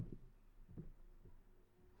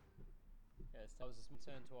I was just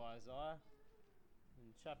turn to Isaiah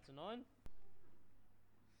in chapter 9.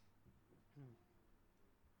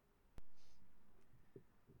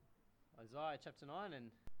 Isaiah chapter 9,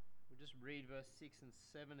 and we'll just read verse 6 and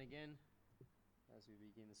 7 again as we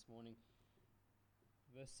begin this morning.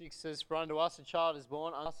 Verse 6 says, "For unto us a child is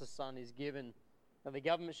born, unto us a son is given, and the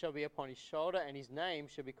government shall be upon his shoulder, and his name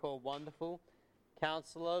shall be called Wonderful,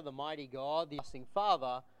 Counselor, the Mighty God, the Everlasting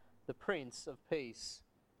Father, the Prince of Peace.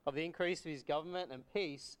 Of the increase of his government and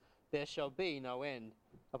peace there shall be no end,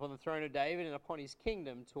 upon the throne of David and upon his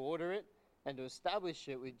kingdom, to order it and to establish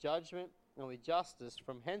it with judgment and with justice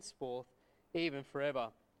from henceforth even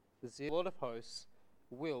forever. The Lord of hosts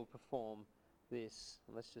will perform this."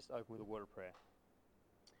 And let's just open with a word of prayer.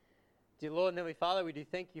 Dear Lord and Heavenly Father, we do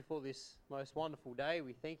thank you for this most wonderful day.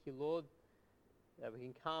 We thank you, Lord, that we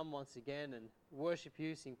can come once again and worship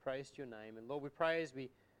you, sing praise to your name. And Lord, we pray as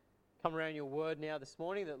we come around your word now this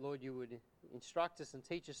morning that, Lord, you would instruct us and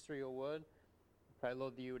teach us through your word. I pray,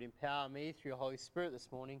 Lord, that you would empower me through your Holy Spirit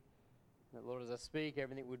this morning. And that, Lord, as I speak,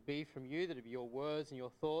 everything would be from you, that it be your words and your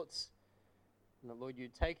thoughts. And that, Lord,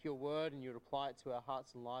 you'd take your word and you'd apply it to our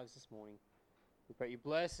hearts and lives this morning. We pray you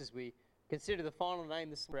bless as we consider the final name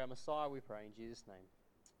this for our Messiah, we pray in Jesus' name.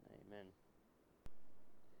 Amen.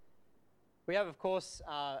 We have, of course,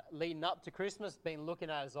 leading up to Christmas, been looking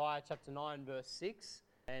at Isaiah chapter 9, verse 6.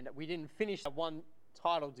 And we didn't finish one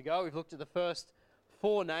title to go. We've looked at the first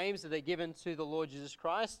four names that are given to the Lord Jesus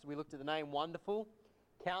Christ. We looked at the name Wonderful,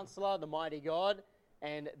 Counselor, the Mighty God,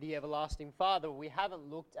 and the Everlasting Father. We haven't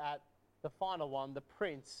looked at the final one, the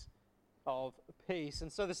Prince of Peace.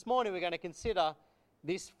 And so this morning we're going to consider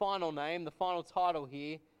this final name, the final title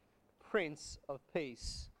here, Prince of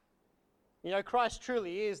Peace. You know, Christ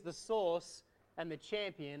truly is the source and the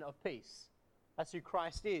champion of peace. That's who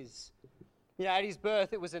Christ is. You know, at his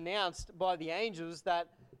birth, it was announced by the angels that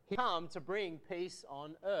he come to bring peace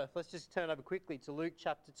on earth. Let's just turn over quickly to Luke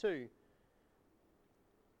chapter 2.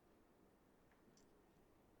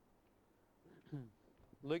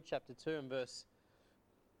 Luke chapter 2 and verse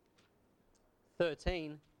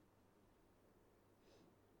 13.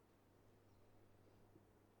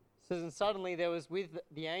 It says, "And suddenly there was with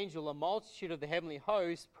the angel a multitude of the heavenly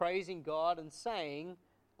host, praising God and saying,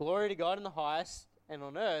 Glory to God in the highest, and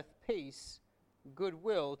on earth peace,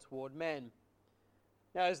 goodwill toward men."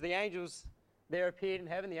 Now, as the angels there appeared in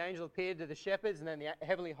heaven, the angel appeared to the shepherds and then the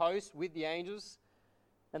heavenly host with the angels,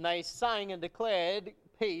 and they sang and declared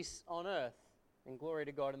peace on earth and glory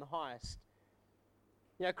to God in the highest.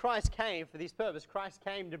 You know, Christ came for this purpose. Christ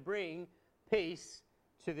came to bring peace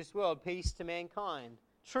to this world, peace to mankind,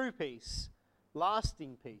 true peace,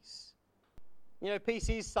 lasting peace. You know, peace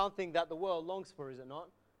is something that the world longs for, is it not?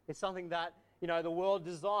 It's something that, you know, the world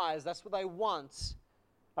desires. That's what they want.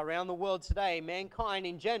 Around the world today, mankind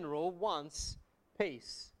in general wants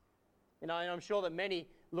peace. You know, and I'm sure that many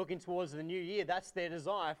looking towards the new year, that's their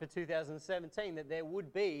desire for 2017, that there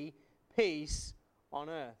would be peace on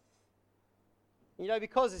earth. You know,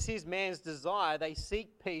 because this is man's desire, they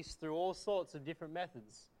seek peace through all sorts of different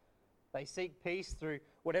methods. They seek peace through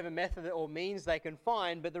whatever method or means they can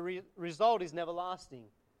find, but the result is never lasting.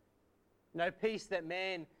 You know, peace that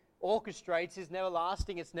man orchestrates is never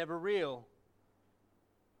lasting, it's never real.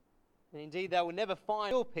 And indeed, they will never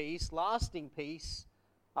find real peace, lasting peace,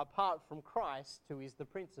 apart from Christ, who is the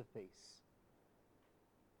Prince of Peace.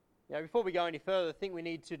 You know, before we go any further, I think we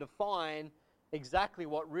need to define exactly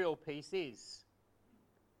what real peace is.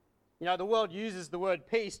 You know, the world uses the word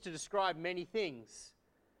peace to describe many things.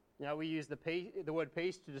 You know, we use the word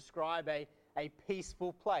peace to describe a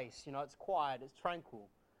peaceful place. You know, it's quiet, it's tranquil.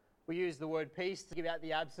 We use the word peace to give out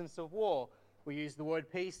the absence of war. We use the word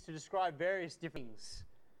peace to describe various different things.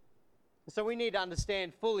 So we need to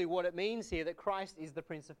understand fully what it means here that Christ is the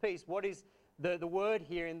Prince of Peace. What is the word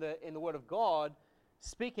here in the Word of God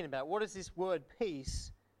speaking about? What does this word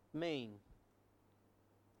peace mean?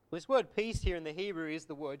 Well, this word peace here in the Hebrew is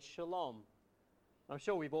the word shalom. I'm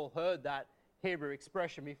sure we've all heard that Hebrew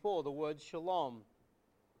expression before, the word shalom.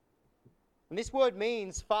 And this word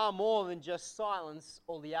means far more than just silence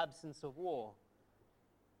or the absence of war.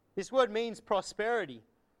 This word means prosperity,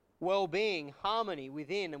 well-being, harmony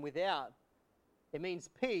within and without. It means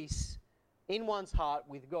peace in one's heart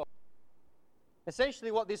with God.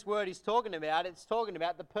 Essentially what this word is talking about, it's talking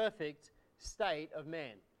about the perfect state of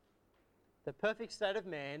man. The perfect state of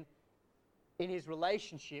man in his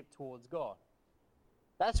relationship towards God.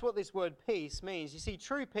 That's what this word peace means. You see,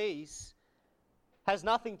 true peace has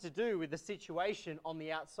nothing to do with the situation on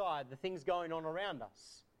the outside, the things going on around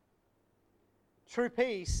us. True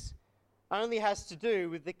peace only has to do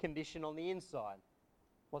with the condition on the inside,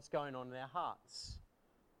 what's going on in our hearts.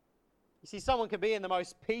 You see, someone can be in the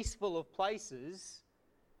most peaceful of places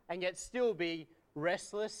and yet still be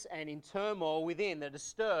restless and in turmoil within. They're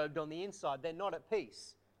disturbed on the inside. They're not at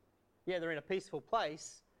peace. Yeah, they're in a peaceful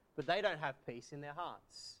place, but they don't have peace in their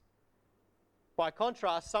hearts. By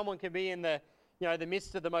contrast, someone can be in the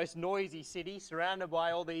midst of the most noisy city, surrounded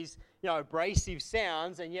by all these, abrasive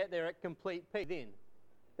sounds, and yet they're at complete peace within.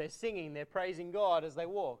 They're singing, they're praising God as they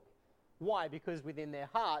walk. Why? Because within their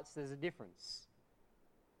hearts there's a difference.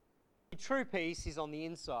 True peace is on the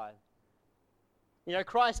inside.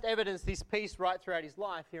 Christ evidenced this peace right throughout his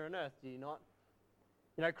life here on earth, did he not?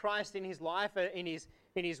 Christ in his life, in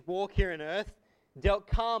his walk here on earth, dealt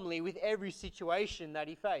calmly with every situation that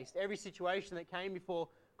he faced. Every situation that came before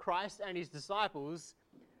Christ and his disciples.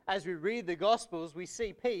 As we read the Gospels, we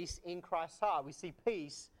see peace in Christ's heart. We see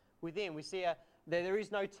peace within. We see that there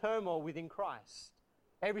is no turmoil within Christ.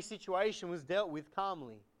 Every situation was dealt with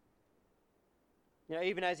calmly.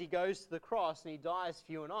 Even as he goes to the cross and he dies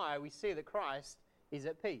for you and I, we see that Christ is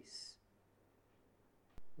at peace.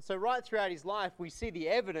 And so right throughout his life, we see the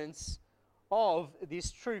evidence of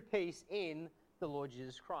this true peace in the Lord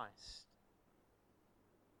Jesus Christ.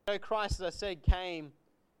 Christ, as I said, came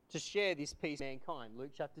to share this peace with mankind.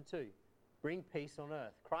 Luke chapter 2. Bring peace on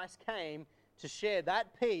earth. Christ came to share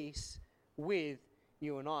that peace with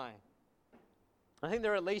you and I. I think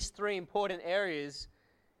there are at least three important areas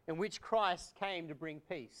in which Christ came to bring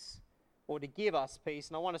peace, or to give us peace,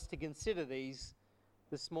 and I want us to consider these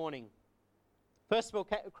this morning. First of all,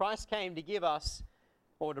 Christ came to give us,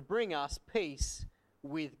 or to bring us, peace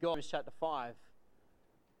with God. Romans chapter 5.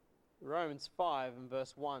 Romans 5 and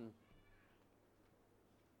verse 1.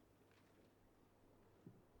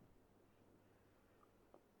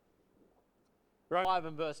 Romans 5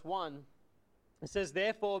 and verse 1. It says,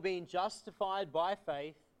 "Therefore, being justified by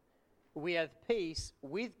faith, we have peace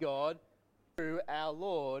with God through our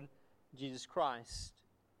Lord Jesus Christ."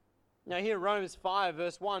 Now here in Romans 5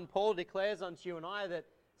 verse 1, Paul declares unto you and I that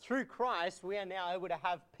through Christ we are now able to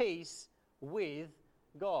have peace with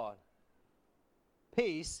God.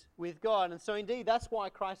 Peace with God. And so indeed that's why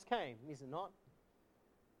Christ came, is it not?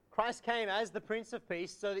 Christ came as the Prince of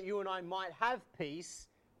Peace so that you and I might have peace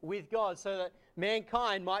with God, so that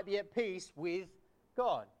mankind might be at peace with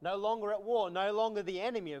God. No longer at war, no longer the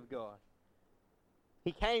enemy of God.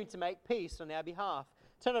 He came to make peace on our behalf.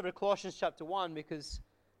 Turn over to Colossians chapter 1, because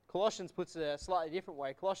Colossians puts it a slightly different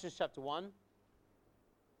way. Colossians chapter 1.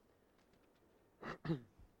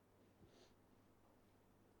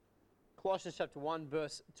 Colossians chapter 1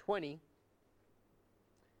 verse 20.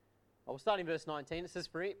 I will start in verse 19. It says,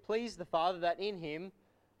 "For it pleased the Father that in him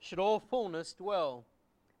should all fullness dwell,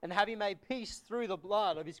 and having made peace through the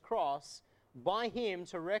blood of his cross, by him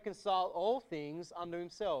to reconcile all things unto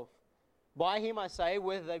himself. By him, I say,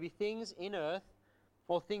 whether they be things in earth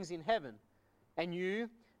or things in heaven. And you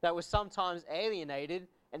that were sometimes alienated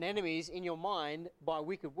and enemies in your mind by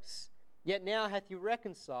wicked works, yet now hath he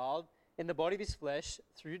reconciled in the body of his flesh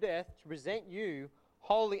through death, to present you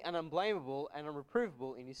holy and unblameable and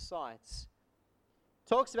unreprovable in his sight."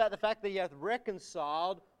 Talks about the fact that he hath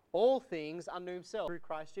reconciled all things unto himself through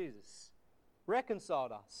Christ Jesus.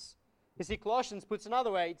 Reconciled us. You see, Colossians puts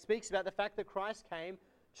another way, it speaks about the fact that Christ came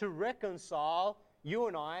to reconcile you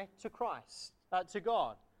and I to Christ, to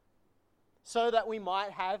God, so that we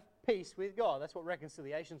might have peace with God. That's what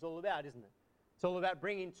reconciliation is all about, isn't it? It's all about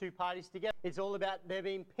bringing two parties together. It's all about there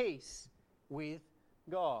being peace with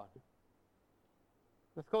God.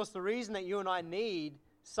 Of course, the reason that you and I need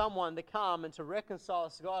someone to come and to reconcile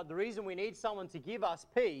us to God, the reason we need someone to give us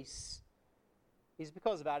peace, is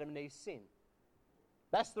because of Adam and Eve's sin.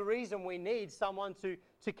 That's the reason we need someone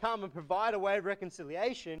to come and provide a way of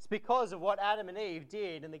reconciliation. It's because of what Adam and Eve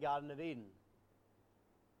did in the Garden of Eden.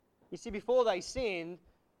 You see, before they sinned,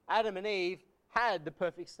 Adam and Eve had the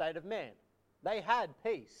perfect state of man. They had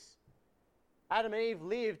peace. Adam and Eve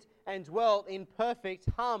lived and dwelt in perfect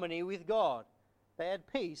harmony with God. They had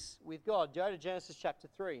peace with God. Go to Genesis chapter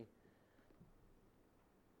 3.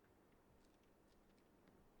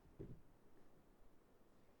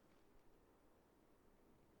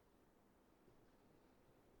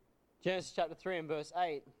 Genesis chapter 3 and verse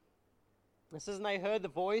 8. It says, "And they heard the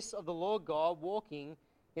voice of the Lord God walking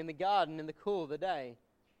in the garden in the cool of the day.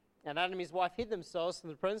 And Adam and his wife hid themselves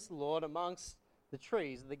from the presence of the Lord amongst the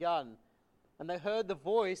trees of the garden. And they heard the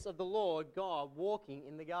voice of the Lord God walking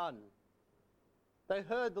in the garden." They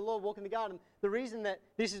heard the Lord walk in the garden. The reason that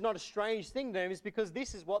this is not a strange thing to them is because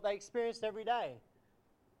this is what they experienced every day.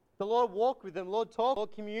 The Lord walked with them, the Lord talked, the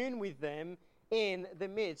Lord communed with them in the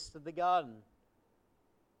midst of the garden.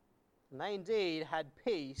 And they indeed had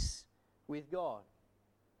peace with God.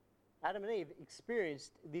 Adam and Eve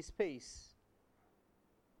experienced this peace.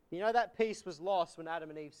 You know, that peace was lost when Adam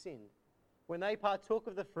and Eve sinned. When they partook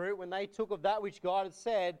of the fruit, when they took of that which God had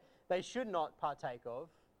said they should not partake of,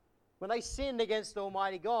 when they sinned against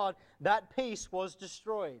Almighty God, that peace was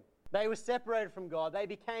destroyed. They were separated from God. They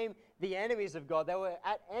became the enemies of God. They were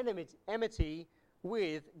at enmity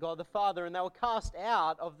with God the Father, and they were cast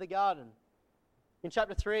out of the garden. In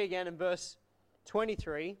chapter 3 again, in verse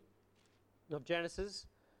 23 of Genesis,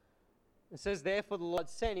 it says, "Therefore the Lord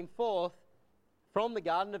sent him forth from the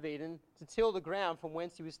Garden of Eden to till the ground from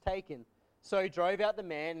whence he was taken. So he drove out the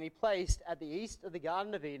man, and he placed at the east of the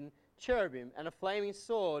Garden of Eden cherubim and a flaming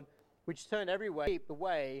sword, which turned every way to keep the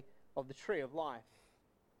way of the tree of life."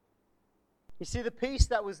 You see, the peace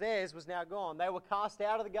that was theirs was now gone. They were cast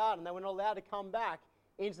out of the garden. They were not allowed to come back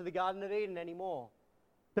into the Garden of Eden anymore.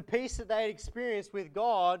 The peace that they had experienced with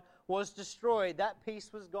God was destroyed. That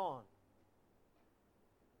peace was gone.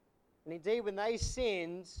 And indeed, when they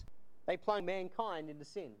sinned, they plunged mankind into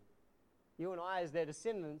sin. You and I, as their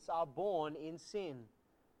descendants, are born in sin.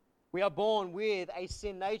 We are born with a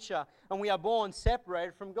sin nature, and we are born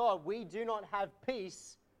separated from God. We do not have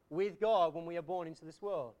peace with God when we are born into this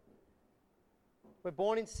world. We're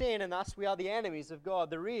born in sin, and thus we are the enemies of God.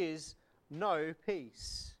 There is no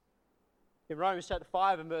peace. In Romans chapter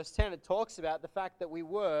 5 and verse 10, it talks about the fact that we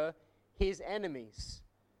were his enemies.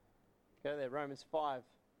 Go there, Romans 5.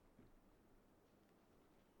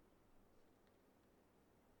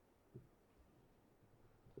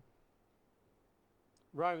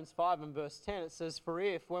 Romans 5 and verse 10, it says, "For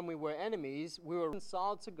if, when we were enemies, we were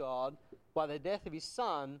reconciled to God by the death of his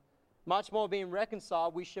Son, much more being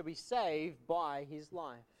reconciled, we shall be saved by his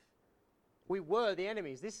life." We were the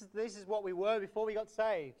enemies. This is what we were before we got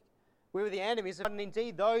saved. We were the enemies. And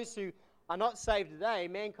indeed, those who are not saved today,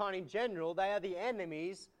 mankind in general, they are the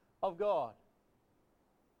enemies of God.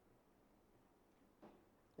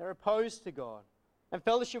 They're opposed to God. And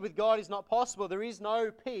fellowship with God is not possible. There is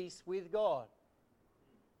no peace with God.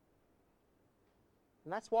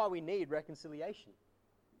 And that's why we need reconciliation.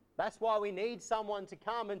 That's why we need someone to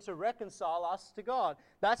come and to reconcile us to God.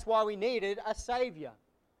 That's why we needed a Savior.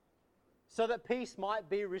 So that peace might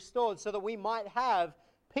be restored, so that we might have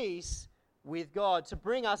peace with God, to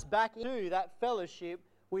bring us back into that fellowship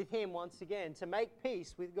with him once again, to make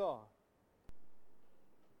peace with God.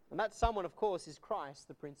 And that someone, of course, is Christ,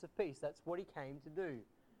 the Prince of Peace. That's what he came to do.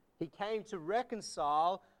 He came to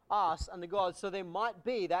reconcile us unto God, so there might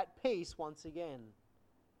be that peace once again.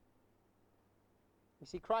 You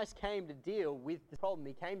see, Christ came to deal with the problem.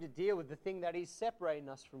 He came to deal with the thing that is separating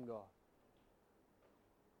us from God,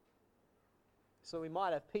 so we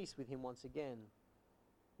might have peace with him once again.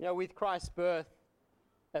 You know, with Christ's birth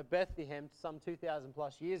at Bethlehem some 2,000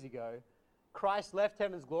 plus years ago, Christ left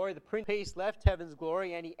heaven's glory, the Prince of Peace left heaven's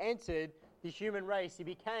glory, and he entered the human race. He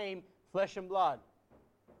became flesh and blood.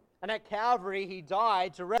 And at Calvary, he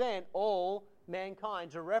died to represent all mankind,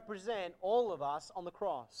 to represent all of us on the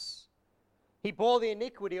cross. He bore the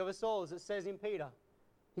iniquity of us all, as it says in Peter.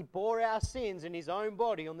 He bore our sins in his own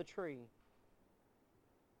body on the tree.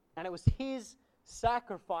 And it was his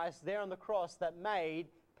sacrifice there on the cross that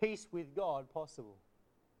made peace with God possible.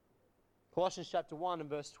 Colossians chapter 1 and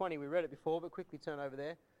verse 20, we read it before, but quickly turn over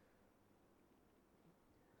there.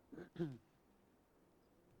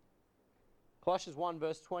 Colossians 1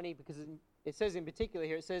 verse 20, because it says in particular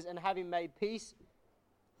here, it says, "And having made peace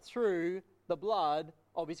through the blood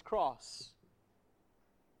of his cross."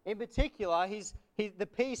 In particular, the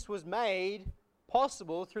peace was made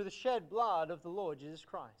possible through the shed blood of the Lord Jesus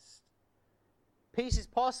Christ. Peace is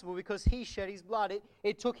possible because he shed his blood.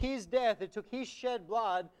 It took his death, it took his shed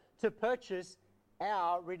blood to purchase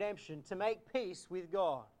our redemption, to make peace with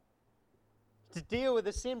God, to deal with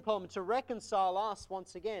the sin problem, to reconcile us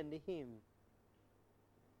once again to him.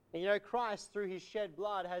 And you know, Christ, through his shed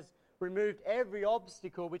blood, has removed every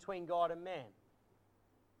obstacle between God and man.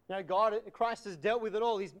 You know, Christ has dealt with it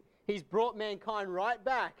all. He's brought mankind right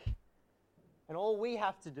back. And all we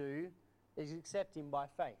have to do is accept him by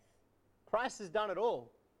faith. Christ has done it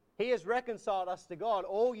all. He has reconciled us to God.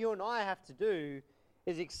 All you and I have to do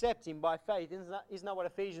is accept him by faith. Isn't that what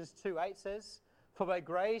Ephesians 2:8 says? "For by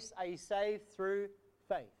grace are you saved through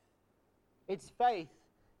faith." It's faith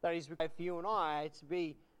that is required for you and I to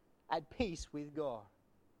be at peace with God.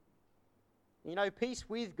 You know, peace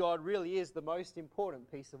with God really is the most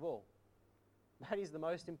important piece of all. That is the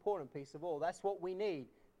most important piece of all. That's what we need,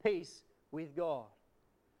 peace with God.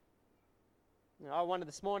 You know, I wonder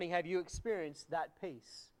this morning, have you experienced that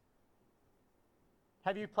peace?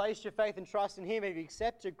 Have you placed your faith and trust in him? Have you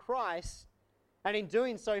accepted Christ and in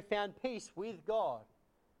doing so found peace with God?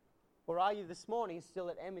 Or are you this morning still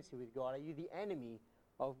at enmity with God? Are you the enemy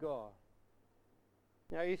of God?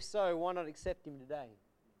 If so, why not accept him today?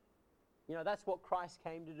 That's what Christ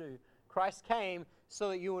came to do. Christ came so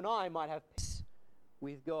that you and I might have peace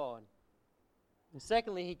with God. And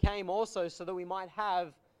secondly, he came also so that we might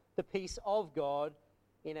have the peace of God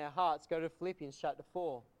in our hearts. Go to Philippians chapter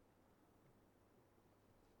 4.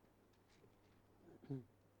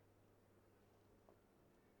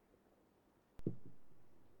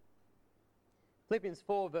 Philippians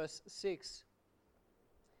 4 verse 6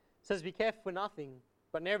 says, "Be careful for nothing,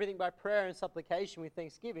 but in everything by prayer and supplication with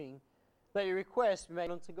thanksgiving, let your requests be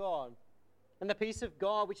made unto God. And the peace of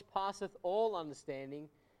God, which passeth all understanding,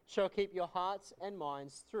 shall keep your hearts and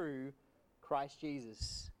minds through Christ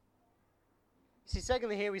Jesus." See,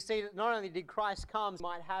 secondly here we see that not only did Christ come so we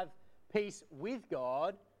might have peace with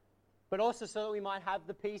God, but also so that we might have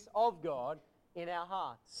the peace of God in our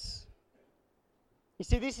hearts. You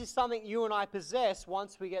see, this is something you and I possess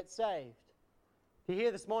once we get saved. If you're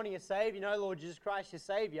here this morning, you're saved, you know Lord Jesus Christ, your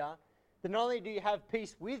Saviour, then not only do you have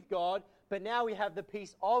peace with God, but now we have the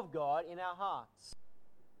peace of God in our hearts.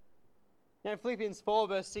 Now in Philippians 4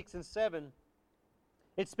 verse 6 and 7,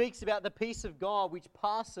 it speaks about the peace of God which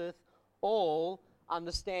passeth all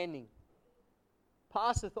understanding.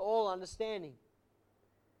 Passeth all understanding.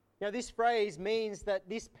 This phrase means that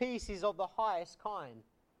this peace is of the highest kind.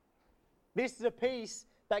 This is a peace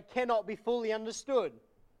that cannot be fully understood.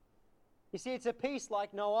 You see, it's a peace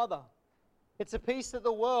like no other. It's a peace that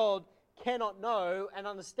the world cannot know and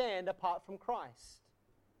understand apart from Christ.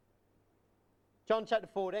 John chapter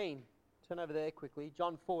 14. Turn over there quickly.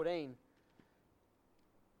 John 14.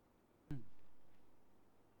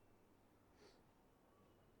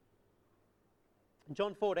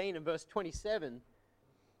 John 14 and verse 27.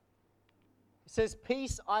 It says,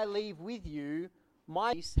 "Peace I leave with you,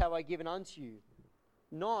 my peace have I given unto you.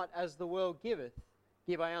 Not as the world giveth,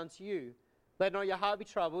 give I unto you. Let not your heart be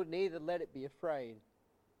troubled, neither let it be afraid."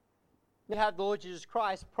 We have the Lord Jesus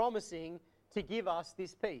Christ promising to give us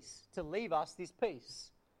this peace, to leave us this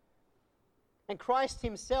peace. And Christ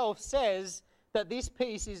himself says that this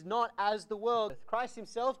peace is not as the world. Christ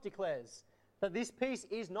himself declares that this peace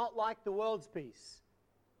is not like the world's peace.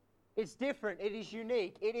 It's different. It is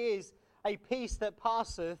unique. It is a peace that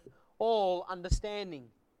passeth all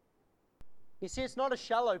understanding. You see, it's not a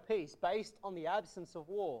shallow peace based on the absence of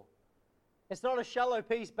war. It's not a shallow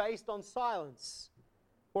peace based on silence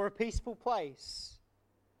or a peaceful place.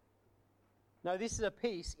 No, this is a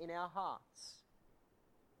peace in our hearts.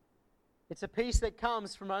 It's a peace that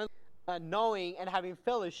comes from only knowing and having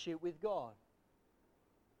fellowship with God.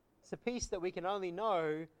 It's a peace that we can only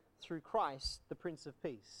know through Christ, the Prince of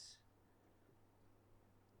Peace.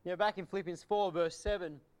 Back in Philippians 4 verse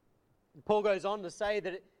 7, Paul goes on to say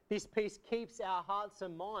that this peace keeps our hearts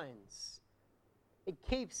and minds. It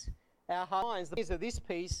keeps our hearts and minds. The peace of this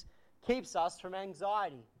peace keeps us from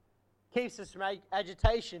anxiety, keeps us from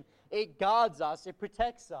agitation. It guards us, it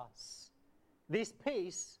protects us. This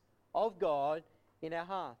peace of God in our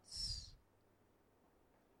hearts.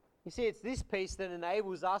 You see, it's this peace that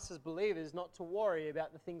enables us as believers not to worry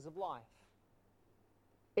about the things of life.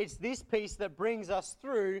 It's this peace that brings us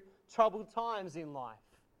through troubled times in life.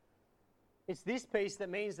 It's this peace that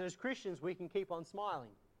means that as Christians we can keep on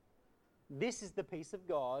smiling. This is the peace of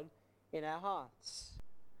God in our hearts.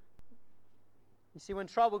 You see, when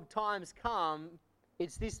troubled times come,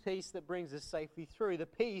 it's this peace that brings us safely through, the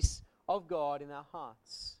peace of God in our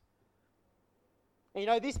hearts.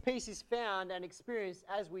 And this peace is found and experienced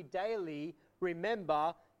as we daily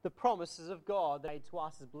remember the promises of God made to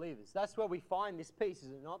us as believers. That's where we find this peace,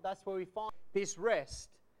 is it not? That's where we find this rest.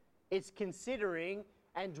 It's considering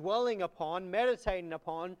and dwelling upon, meditating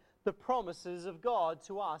upon the promises of God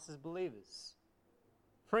to us as believers.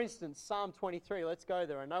 For instance, Psalm 23. Let's go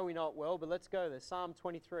there. I know we know it well, but let's go there. Psalm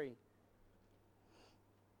 23.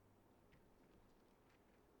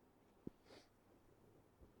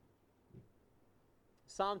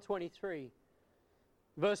 Psalm 23.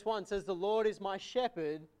 Verse 1 says, "The Lord is my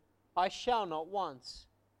shepherd, I shall not want.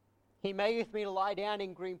 He maketh me to lie down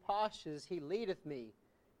in green pastures. He leadeth me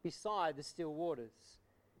beside the still waters.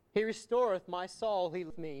 He restoreth my soul. He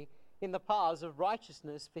leadeth me in the paths of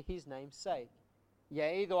righteousness for his name's sake.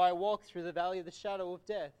 Yea, though I walk through the valley of the shadow of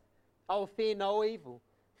death, I will fear no evil.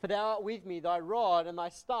 For thou art with me, thy rod and thy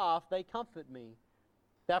staff, they comfort me.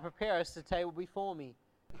 Thou preparest a table before me. In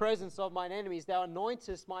the presence of mine enemies, thou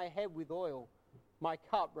anointest my head with oil. My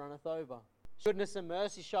cup runneth over. Goodness and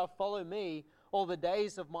mercy shall follow me all the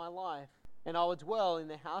days of my life, and I will dwell in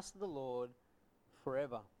the house of the Lord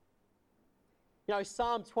forever."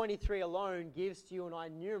 Psalm 23 alone gives to you and I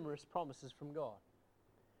numerous promises from God.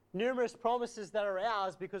 Numerous promises that are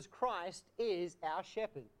ours because Christ is our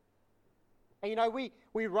shepherd. And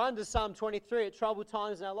we run to Psalm 23 at troubled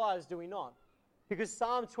times in our lives, do we not? Because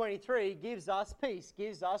Psalm 23 gives us peace,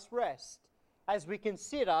 gives us rest, as we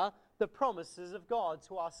consider the promises of God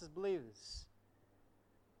to us as believers.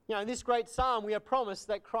 In this great psalm, we are promised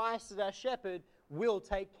that Christ as our shepherd will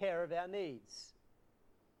take care of our needs.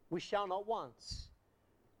 We shall not want.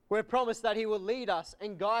 We're promised that he will lead us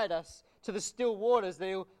and guide us to the still waters, that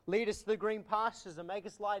he'll lead us to the green pastures and make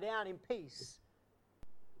us lie down in peace.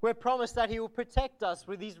 We're promised that he will protect us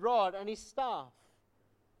with his rod and his staff.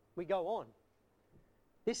 We go on.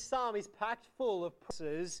 This psalm is packed full of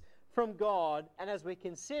promises from God, and as we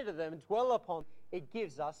consider them and dwell upon, it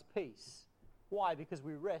gives us peace. Why? Because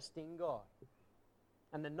we rest in God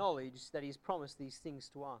and the knowledge that he's promised these things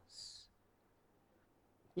to us.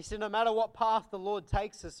 He said, no matter what path the Lord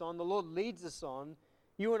takes us on, the Lord leads us on,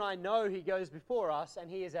 you and I know he goes before us and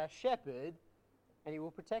he is our shepherd and he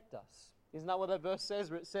will protect us. Isn't that what that verse says?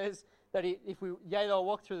 Where it says that if we, yea, though I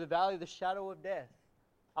walk through the valley of the shadow of death,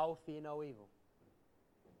 I will fear no evil.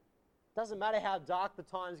 It doesn't matter how dark the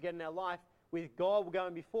times get in our life, with God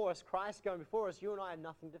going before us, Christ going before us, you and I have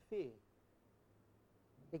nothing to fear.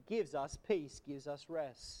 It gives us peace, gives us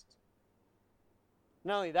rest.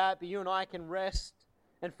 Not only that, but you and I can rest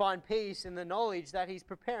and find peace in the knowledge that he's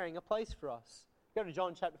preparing a place for us. Go to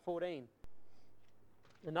John chapter 14.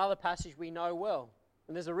 Another passage we know well.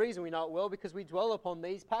 And there's a reason we know it well, because we dwell upon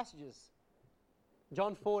these passages.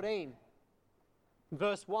 John 14,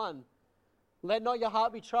 verse 1. Let not your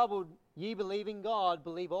heart be troubled. Ye believe in God,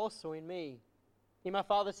 believe also in me. In my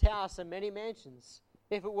Father's house are many mansions.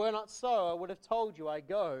 If it were not so, I would have told you I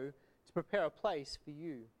go to prepare a place for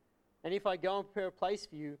you. And if I go and prepare a place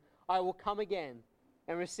for you, I will come again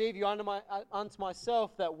and receive you unto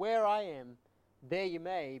myself, that where I am, there you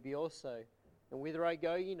may be also. And whither I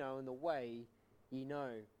go, ye know, and the way ye know.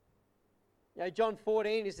 John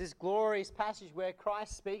 14 is this glorious passage where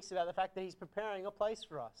Christ speaks about the fact that he's preparing a place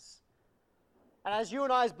for us. And as you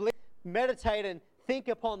and I as believers meditate and think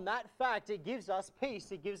upon that fact, it gives us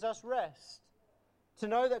peace, it gives us rest. To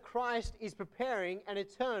know that Christ is preparing an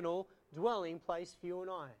eternal dwelling place for you and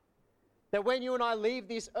I. That when you and I leave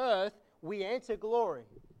this earth, we enter glory.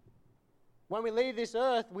 When we leave this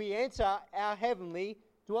earth, we enter our heavenly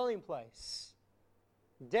dwelling place.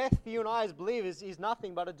 Death for you and I as believers is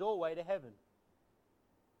nothing but a doorway to heaven.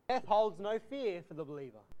 Death holds no fear for the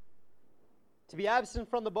believer. To be absent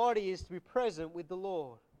from the body is to be present with the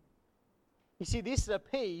Lord. You see, this is a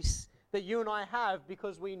peace that you and I have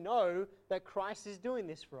because we know that Christ is doing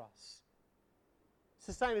this for us. It's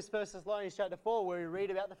the same as 1 Thessalonians chapter 4, where we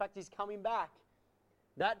read about the fact he's coming back.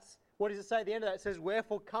 That's, what does it say at the end of that? It says,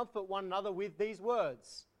 wherefore comfort one another with these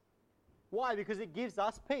words. Why? Because it gives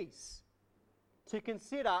us peace to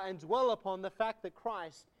consider and dwell upon the fact that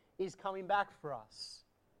Christ is coming back for us.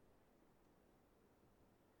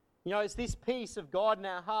 It's this peace of God in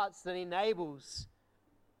our hearts that enables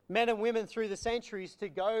men and women through the centuries to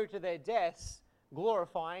go to their deaths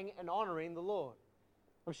glorifying and honouring the Lord.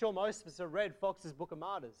 I'm sure most of us have read Fox's Book of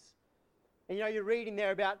Martyrs. And you're reading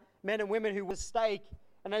there about men and women who were at stake,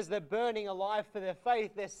 and as they're burning alive for their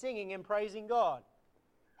faith, they're singing and praising God.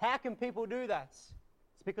 How can people do that?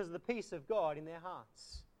 It's because of the peace of God in their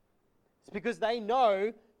hearts. It's because they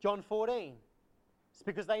know John 14. It's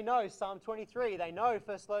because they know Psalm 23. They know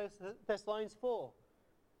 1 Thessalonians 4.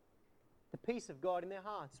 The peace of God in their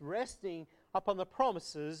hearts, resting upon the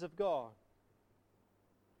promises of God.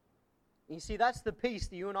 You see, that's the peace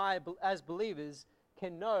that you and I as believers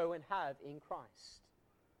can know and have in Christ.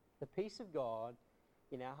 The peace of God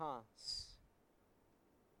in our hearts.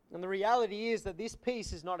 And the reality is that this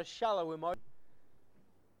peace is not a shallow emotion.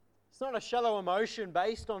 It's not a shallow emotion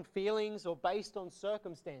based on feelings or based on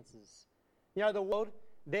circumstances. The world,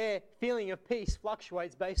 their feeling of peace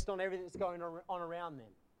fluctuates based on everything that's going on around them.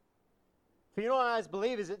 For you and I as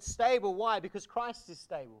believers, it's stable. Why? Because Christ is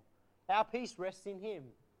stable. Our peace rests in him.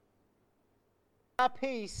 Our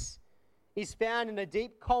peace is found in a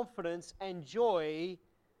deep confidence and joy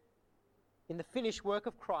in the finished work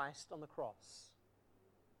of Christ on the cross.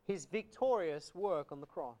 His victorious work on the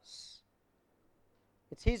cross.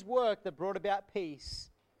 It's his work that brought about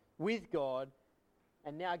peace with God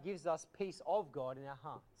and now gives us peace of God in our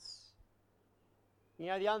hearts. The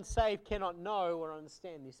unsaved cannot know or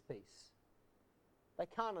understand this peace. They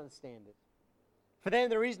can't understand it. For them,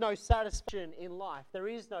 there is no satisfaction in life. There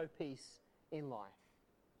is no peace in life.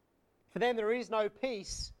 For them, there is no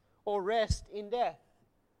peace or rest in death,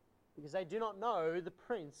 because they do not know the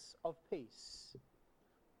Prince of Peace.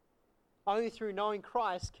 Only through knowing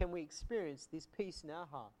Christ can we experience this peace in our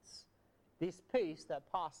hearts, this peace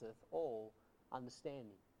that passeth all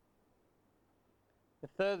understanding.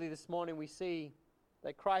 And thirdly, this morning we see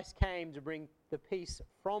that Christ came to bring the peace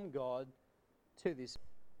from God to this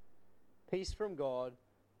earth. Peace from God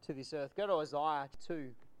to this earth. Go to Isaiah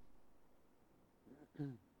 2.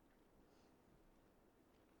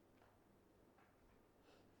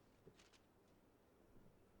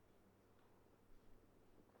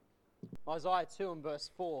 Isaiah 2 and verse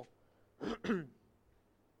 4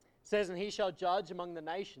 says, "And he shall judge among the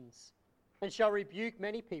nations, and shall rebuke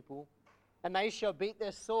many people, and they shall beat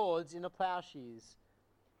their swords into plowshares,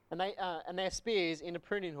 and their spears into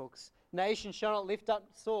pruning hooks. Nation shall not lift up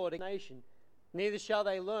sword against nation, neither shall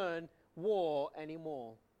they learn war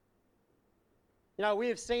anymore." You know, we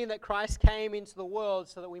have seen that Christ came into the world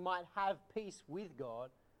so that we might have peace with God,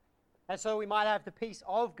 and so we might have the peace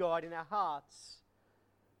of God in our hearts.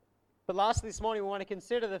 But lastly, this morning we want to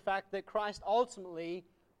consider the fact that Christ ultimately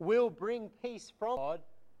will bring peace from God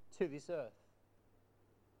to this earth.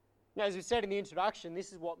 Now, as we said in the introduction,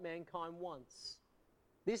 this is what mankind wants.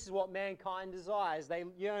 This is what mankind desires, they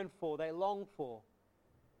yearn for, they long for.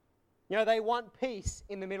 You know, they want peace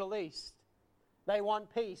in the Middle East. They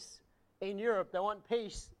want peace in Europe. They want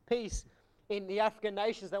peace in the African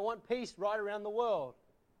nations. They want peace right around the world.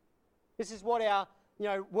 This is what our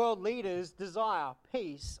world leaders desire,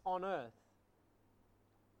 peace on earth.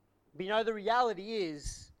 But the reality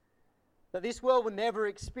is that this world will never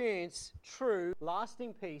experience true,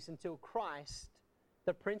 lasting peace until Christ,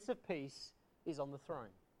 the Prince of Peace, is on the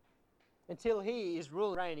throne. Until he is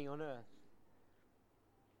ruling and reigning on earth.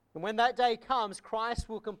 And when that day comes, Christ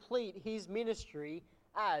will complete his ministry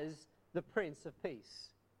as the Prince of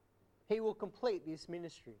Peace. He will complete this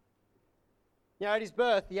ministry. At his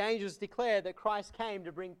birth, the angels declared that Christ came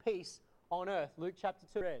to bring peace on earth. Luke chapter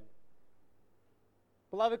 2 read.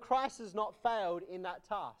 Beloved, Christ has not failed in that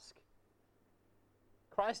task.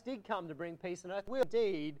 Christ did come to bring peace on earth. He will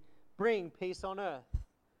indeed bring peace on earth.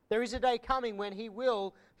 There is a day coming when he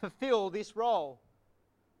will fulfill this role.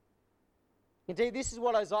 Indeed, this is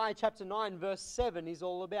what Isaiah chapter 9 verse 7 is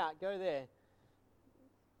all about. Go there.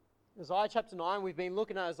 Isaiah chapter 9, we've been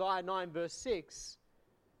looking at Isaiah 9 verse 6.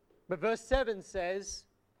 But verse 7 says,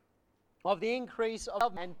 "Of the increase of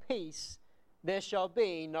government and peace there shall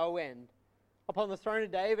be no end, upon the throne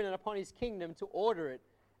of David and upon his kingdom, to order it,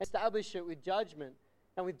 establish it with judgment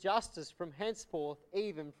and with justice from henceforth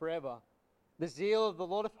even forever. The zeal of the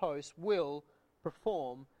Lord of hosts will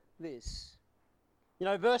perform this."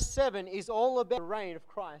 Verse 7 is all about the reign of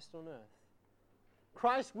Christ on earth.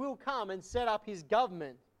 Christ will come and set up his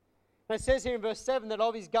government. And it says here in verse 7 that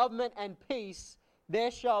of his government and peace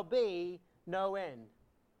there shall be no end.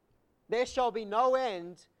 There shall be no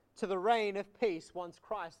end to the reign of peace once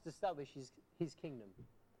Christ establishes his kingdom.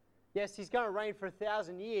 Yes, he's going to reign for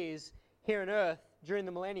 1,000 years here on earth during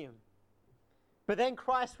the millennium. But then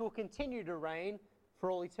Christ will continue to reign for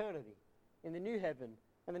all eternity in the new heaven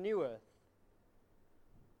and the new earth.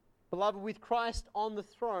 Beloved, with Christ on the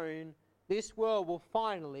throne, this world will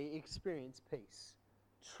finally experience peace.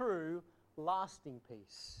 True, lasting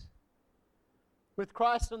peace. With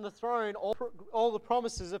Christ on the throne, all the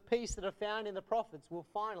promises of peace that are found in the prophets will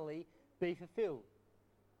finally be fulfilled.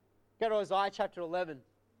 Go to Isaiah chapter 11.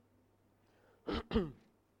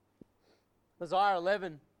 Isaiah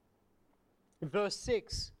 11, verse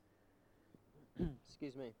 6.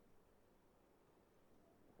 Excuse me.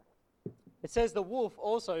 It says, "The wolf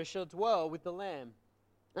also shall dwell with the lamb,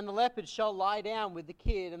 and the leopard shall lie down with the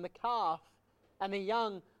kid, and the calf and the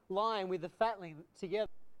young lion with the fatling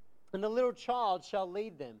together. And the little child shall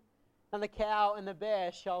lead them, and the cow and the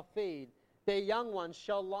bear shall feed. Their young ones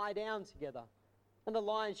shall lie down together, and the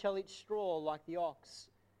lion shall eat straw like the ox.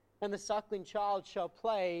 And the suckling child shall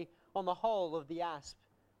play on the hole of the asp,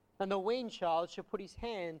 and the weaned child shall put his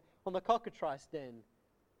hand on the cockatrice den.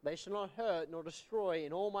 They shall not hurt nor destroy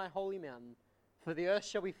in all my holy mountain, for the earth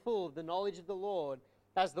shall be full of the knowledge of the Lord,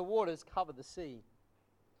 as the waters cover the sea."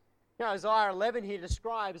 Isaiah 11 here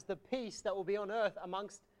describes the peace that will be on earth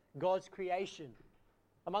amongst God's creation,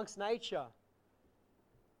 amongst nature.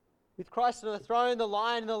 With Christ on the throne, the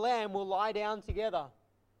lion and the lamb will lie down together.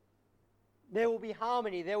 There will be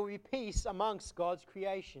harmony, there will be peace amongst God's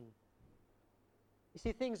creation. You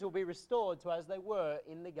see, things will be restored to as they were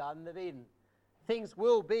in the Garden of Eden. Things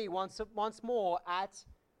will be once more at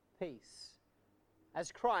peace,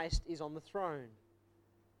 as Christ is on the throne.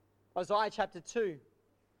 Isaiah chapter 2,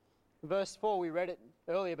 verse 4, we read it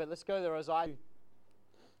earlier, but let's go there, Isaiah 2.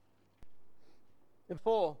 And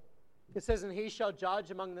 4, it says, "And he shall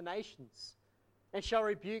judge among the nations, and shall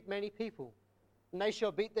rebuke many people. And they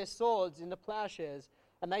shall beat their swords into plowshares,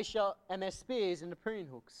 and their spears into pruning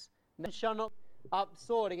hooks. Nation shall not up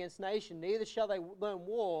sword against nation, neither shall they learn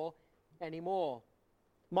war anymore.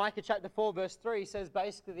 Micah chapter 4 verse 3 says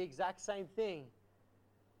basically the exact same thing.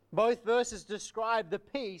 Both verses describe the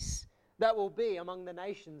peace that will be among the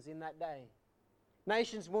nations in that day.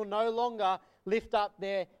 Nations will no longer lift up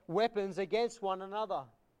their weapons against one another.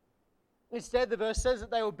 Instead, the verse says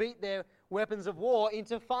that they will beat their weapons of war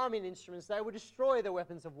into farming instruments. They will destroy the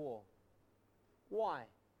weapons of war. Why?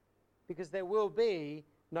 Because there will be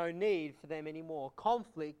no need for them anymore.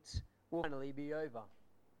 Conflict will finally be over.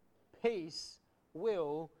 Peace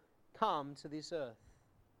will come to this earth.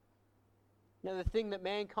 Now, the thing that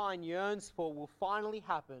mankind yearns for will finally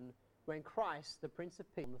happen when Christ, the Prince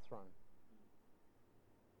of Peace, is on the throne.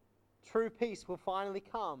 True peace will finally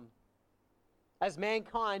come as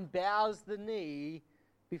mankind bows the knee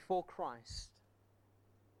before Christ.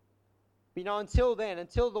 But until then,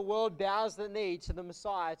 until the world bows the knee to the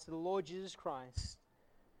Messiah, to the Lord Jesus Christ,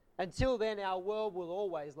 until then our world will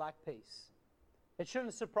always lack peace. It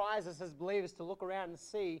shouldn't surprise us as believers to look around and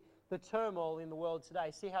see the turmoil in the world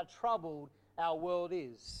today, see how troubled our world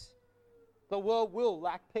is. The world will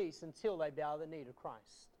lack peace until they bow the knee to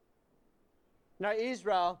Christ. Now,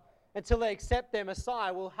 Israel, until they accept their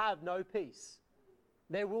Messiah, will have no peace.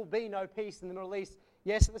 There will be no peace in the Middle East.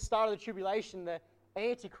 Yes, at the start of the tribulation, the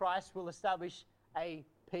Antichrist will establish a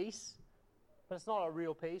peace, but it's not a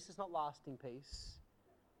real peace. It's not lasting peace.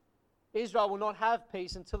 Israel will not have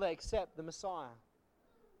peace until they accept the Messiah.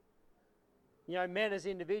 You know, men as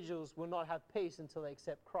individuals will not have peace until they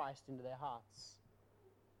accept Christ into their hearts.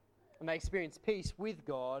 And they experience peace with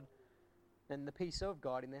God and the peace of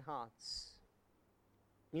God in their hearts.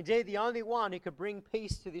 Indeed, the only one who could bring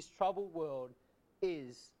peace to this troubled world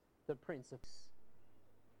is the Prince of Peace.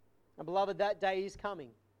 And beloved, that day is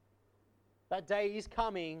coming. That day is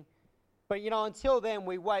coming. But until then,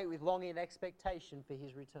 we wait with longing and expectation for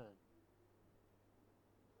his return.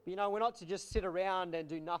 But we're not to just sit around and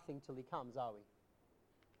do nothing till he comes, are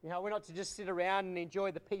we? We're not to just sit around and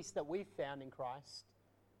enjoy the peace that we've found in Christ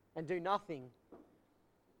and do nothing.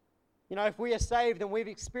 If we are saved, then we've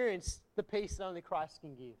experienced the peace that only Christ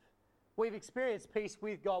can give. We've experienced peace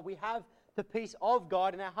with God. We have the peace of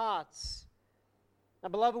God in our hearts.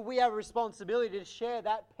 And beloved, we have a responsibility to share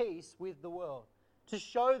that peace with the world, to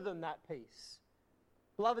show them that peace.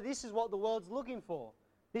 Beloved, this is what the world's looking for.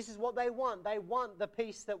 This is what they want. They want the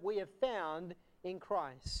peace that we have found in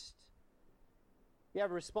Christ. We have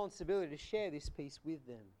a responsibility to share this peace with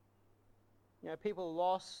them. People are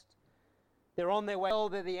lost. They're on their way.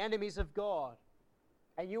 They're the enemies of God.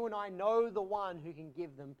 And you and I know the one who can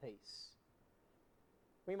give them peace.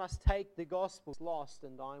 We must take the gospel's lost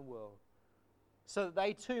and dying world so that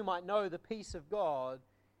they too might know the peace of God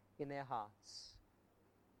in their hearts.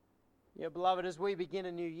 Beloved, as we begin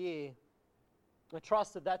a new year, I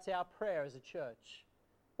trust that that's our prayer as a church.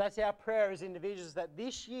 That's our prayer as individuals, that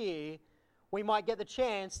this year we might get the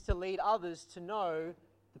chance to lead others to know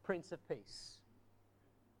the Prince of Peace.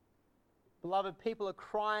 Beloved, people are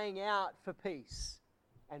crying out for peace,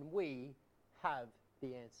 and we have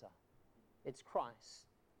the answer. It's Christ,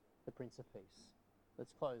 the Prince of Peace.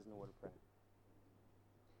 Let's close in a word of prayer.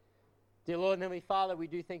 Dear Lord and Heavenly Father, we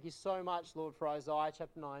do thank you so much, Lord, for Isaiah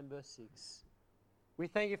chapter 9, verse 6. We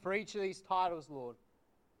thank you for each of these titles, Lord.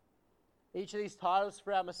 Each of these titles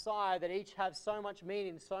for our Messiah, that each have so much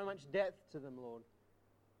meaning, so much depth to them, Lord.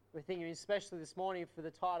 We thank you especially this morning for the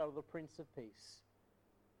title of the Prince of Peace.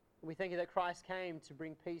 We thank you that Christ came to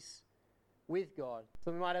bring peace with God,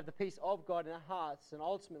 so we might have the peace of God in our hearts, and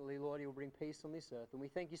ultimately, Lord, He will bring peace on this earth. And we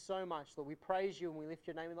thank you so much, Lord. We praise you and we lift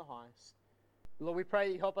your name in the highest. Lord, we pray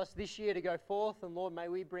that you help us this year to go forth, and Lord, may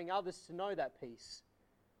we bring others to know that peace.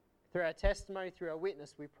 Through our testimony, through our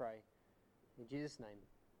witness, we pray. In Jesus' name,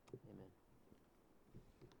 amen.